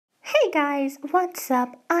Hey guys, what's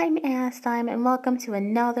up? I'm Anistyme and welcome to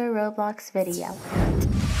another Roblox video.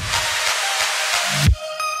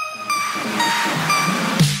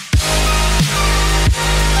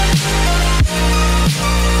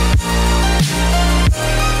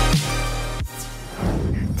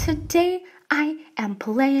 Today I am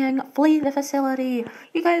playing Flee the Facility.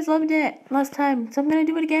 You guys loved it last time, so I'm gonna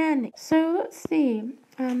do it again. So let's see.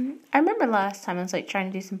 I remember last time I was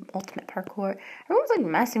trying to do some ultimate parkour. Everyone was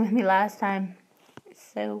messing with me last time.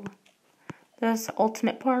 So this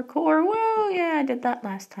ultimate parkour. Whoa, yeah, I did that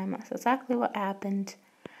last time. That's exactly what happened.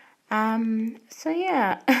 So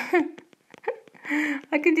yeah.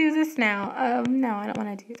 I can do this now. No, I don't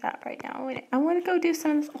want to do that right now. I want to go do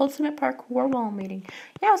some of this ultimate parkour while I'm waiting.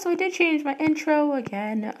 Yeah, so I did change my intro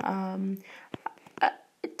again. Tell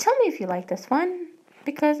me if you like this one,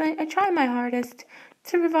 because I try my hardest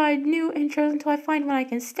to provide new intros until I find one I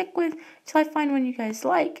can stick with, till I find one you guys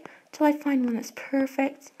like, till I find one that's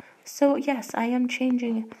perfect. So yes, I am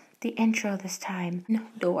changing the intro this time. No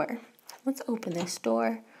door. Let's open this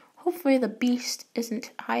door. Hopefully the beast isn't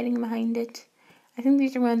hiding behind it. I think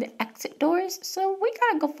these are one of the exit doors, so we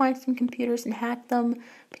gotta go find some computers and hack them,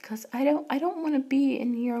 because I don't want to be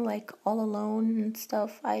in here all alone and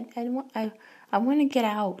stuff. I want to get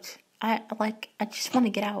out. I just want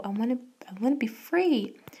to get out. I want to be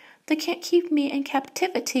free. They can't keep me in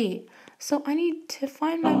captivity. So I need to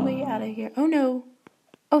find my way out of here. Oh no.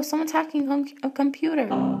 Oh, someone's hacking a computer.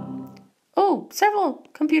 Oh, several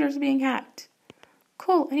computers are being hacked.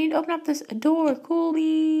 Cool. I need to open up this door. Cool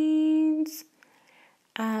beans.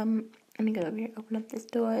 Let me go over here, open up this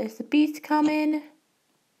door. Is the beast coming?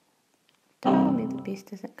 Tell me the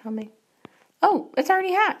beast isn't coming. Oh, it's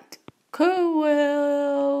already hacked.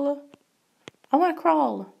 Cool. I want to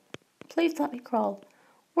crawl. Please let me crawl.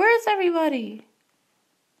 Where's everybody?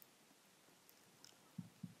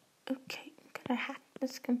 Okay, I'm gonna hack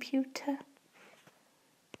this computer.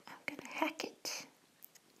 I'm gonna hack it.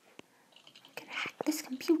 I'm gonna hack this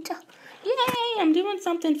computer. Yay! I'm doing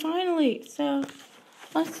something finally. So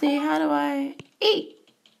let's see, how do I eat?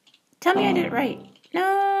 Tell me I did it right.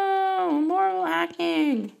 No, more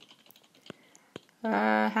hacking.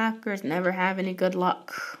 Hackers never have any good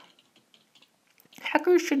luck.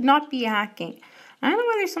 Hackers should not be hacking. I don't know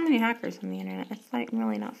why there's so many hackers on the internet. It's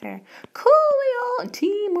really not fair. Cool, we all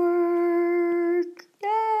teamwork.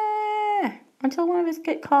 Yeah. Until one of us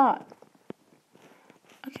get caught.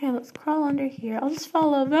 Okay, let's crawl under here. I'll just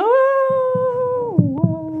follow. Whoa.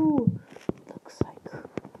 Looks like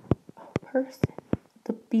a person.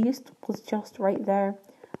 The beast was just right there.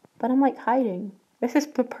 But I'm hiding. This is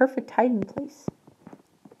the perfect hiding place.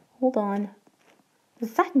 Hold on.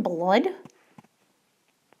 Is that blood?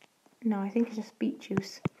 No, I think it's just beet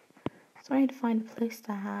juice. So I need to find a place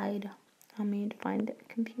to hide. I need to find a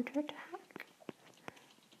computer to hack.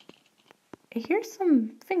 I hear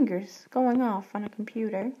some fingers going off on a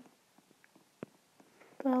computer.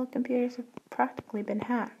 But all computers have practically been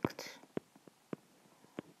hacked.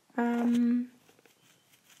 I'm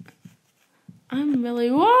really...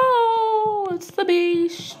 Whoa! It's the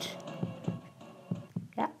beast!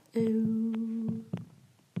 Yeah. Ooh.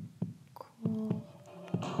 Cool.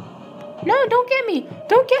 No, don't get me!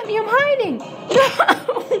 Don't get me! I'm hiding! No!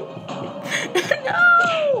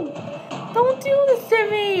 No! Don't do this to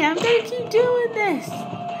me! I'm gonna keep doing this!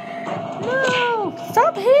 No!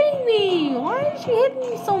 Stop hitting me! Why is she hitting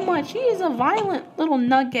me so much? She is a violent little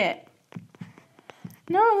nugget.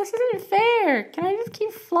 No, this isn't fair. Can I just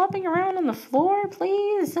keep flopping around on the floor,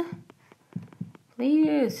 please?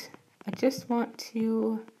 Please. I just want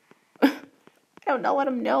to... I don't know what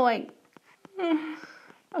I'm doing.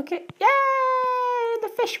 Okay. Yay! The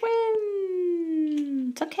fish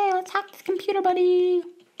wins! Okay, let's hack this computer, buddy.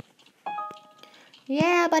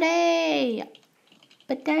 Yeah, buddy!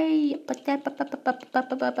 Buddy.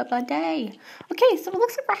 Okay, so it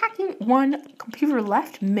looks like we're hacking one computer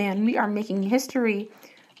left. Man, we are making history.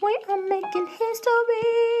 We are making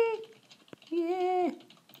history. Yeah.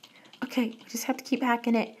 Okay, we just have to keep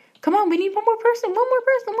hacking it. Come on, we need one more person. One more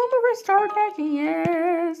person. Start hacking.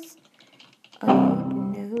 Yes.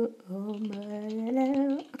 Oh,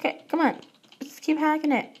 no. Okay, come on. Let's keep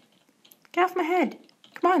hacking it. Get off my head.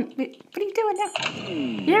 Come on. What are you doing now?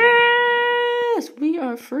 Yes, we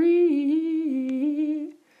are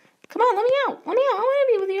free. Come on, let me out. I want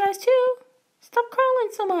to be with you guys too. Stop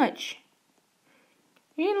crawling so much.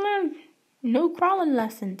 You need to learn no crawling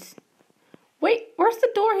lessons. Wait, where's the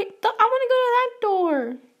door? I want to go to that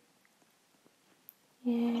door.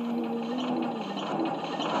 Yeah.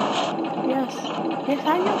 Yes,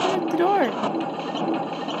 how do you open up the door?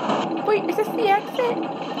 Wait, is this the exit?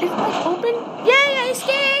 Is it open? Yay, I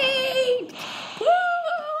escaped!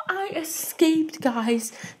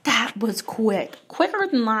 guys, that was quick. Quicker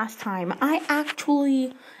than last time. I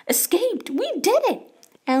actually escaped. We did it.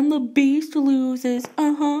 And the beast loses.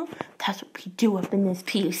 That's what we do up in this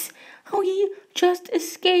piece. Oh, he just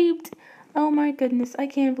escaped. Oh my goodness, I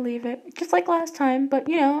can't believe it. Just like last time, but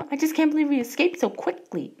I just can't believe we escaped so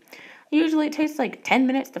quickly. Usually it takes like 10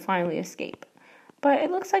 minutes to finally escape. But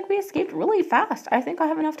it looks like we escaped really fast. I think I'll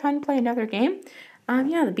have enough time to play another game.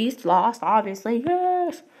 The beast lost, obviously.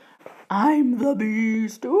 Yes. I'm the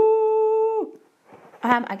beast. Ooh.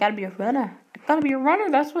 I gotta be a runner.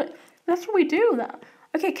 That's what we do.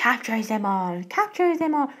 Okay, capture them all.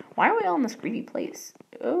 Why are we all in this creepy place?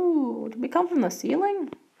 Oh, did we come from the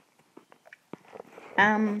ceiling?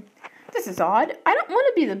 This is odd. I don't want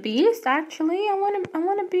to be the beast, actually. I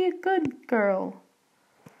want to be a good girl.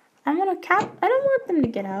 I don't want them to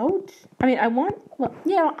get out.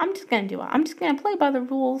 I'm just gonna do it. I'm just gonna play by the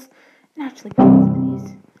rules and actually get some of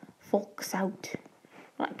these folks out.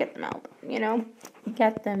 Not get them out,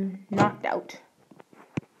 get them knocked out.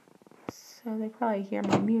 So they probably hear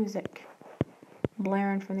my music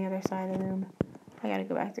blaring from the other side of the room. I gotta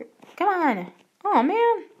go back through. Come on! Oh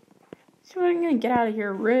man! So we're gonna get out of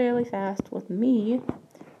here really fast with me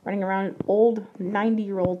running around an old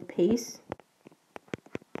 90-year-old pace.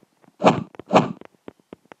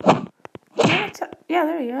 Yeah,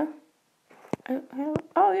 there you go.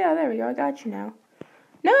 Oh yeah, there we go. I got you now.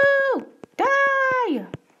 No! Die!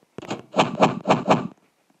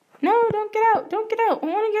 No, don't get out. Don't get out. I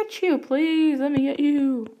want to get you. Please, let me get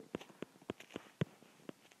you.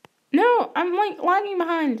 No, I'm like lagging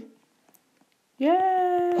behind.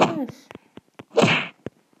 Yes.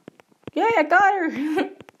 Yeah, I got her.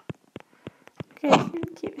 Okay,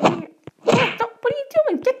 keep hitting her. What are you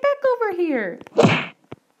doing? Get back over here.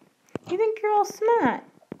 You think you're all smart?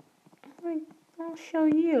 I'll show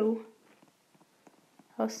you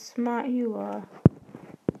how smart you are.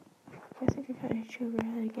 I think I gotta hit you over the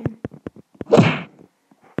head again.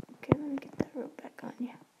 Okay, let me get that rope back on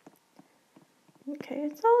you. Okay,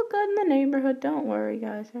 it's all good in the neighborhood. Don't worry,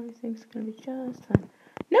 guys. Everything's gonna be just fine.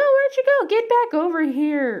 No, where'd you go? Get back over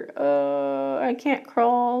here. I can't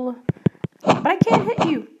crawl. But I can't hit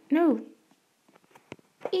you. No.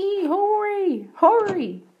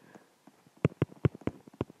 Hurry.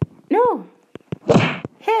 No.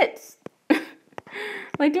 Hits.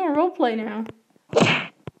 Like doing roleplay now.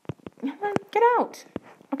 Get out.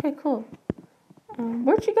 Okay, cool.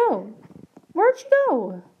 Where'd you go?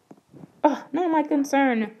 Oh, none of my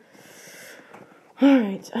concern.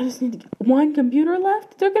 Alright, I just need to get one computer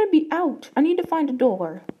left. They're gonna be out. I need to find a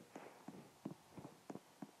door.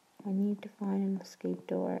 I need to find an escape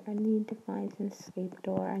door. I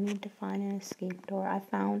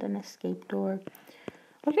found an escape door.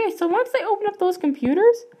 Okay, so once they open up those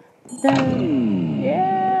computers, then,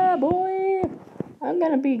 yeah, boy, I'm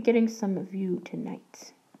gonna be getting some of you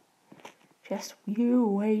tonight. Just you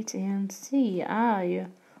wait and see. I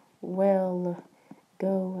will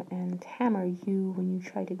go and hammer you when you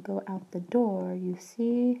try to go out the door, you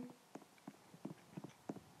see?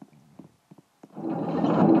 Oh,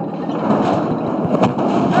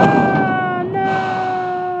 no!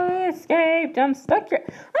 I escaped! I'm stuck here.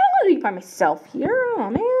 I don't want to be by myself here. Oh,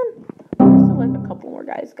 man. There's still like a couple more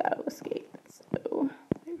guys gotta escape. So,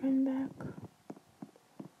 I run back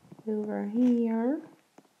over here.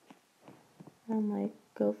 I'm like,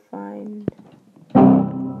 go find...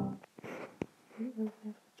 Open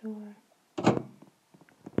the door.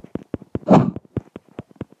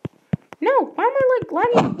 No! Why am I like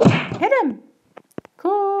lagging? Hit him!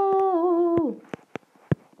 Cool!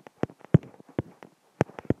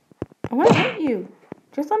 I want to hit you.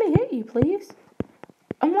 Just let me hit you, please.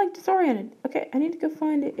 I'm like disoriented. Okay, I need to go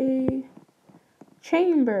find a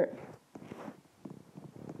chamber.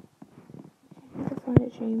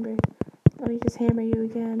 Let me just hammer you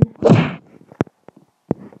again.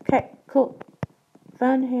 Okay, cool.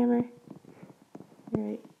 Found a hammer.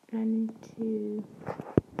 Alright, I need to...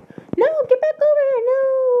 No, get back over here!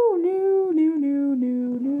 No!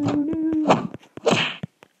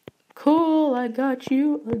 Cool, I got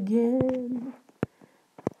you again.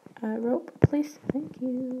 Rope, please. Thank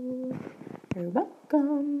you. You're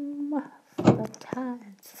welcome. For the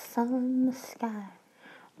tides, the sun, the sky.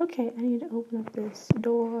 Okay, I need to open up this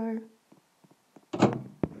door and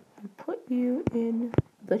put you in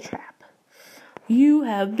the trap. You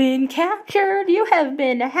have been captured. You have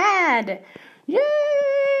been had.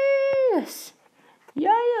 Yes.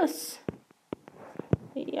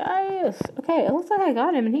 Okay, it looks like I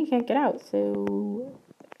got him and he can't get out, so...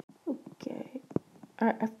 Okay.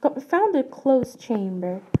 Alright, I found a closed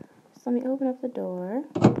chamber. So let me open up the door.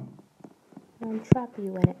 trap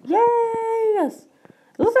you in it. Yay! Yes!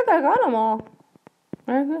 It looks like I got them all.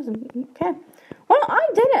 Okay. Well, I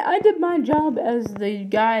did it. I did my job as the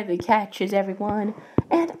guy that catches everyone.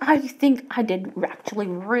 And I think I did actually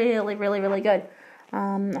really, really, really good.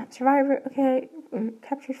 Survivor, okay.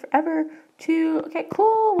 Captured forever. 2, okay,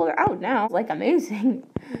 cool. We're out now. Like, amazing.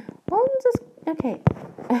 Well, okay.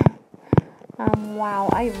 Wow,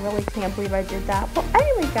 I really can't believe I did that. Well,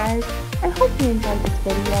 anyway, guys, I hope you enjoyed this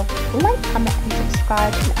video. Like, comment, and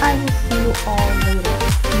subscribe, and I will see you all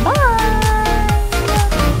later. Bye!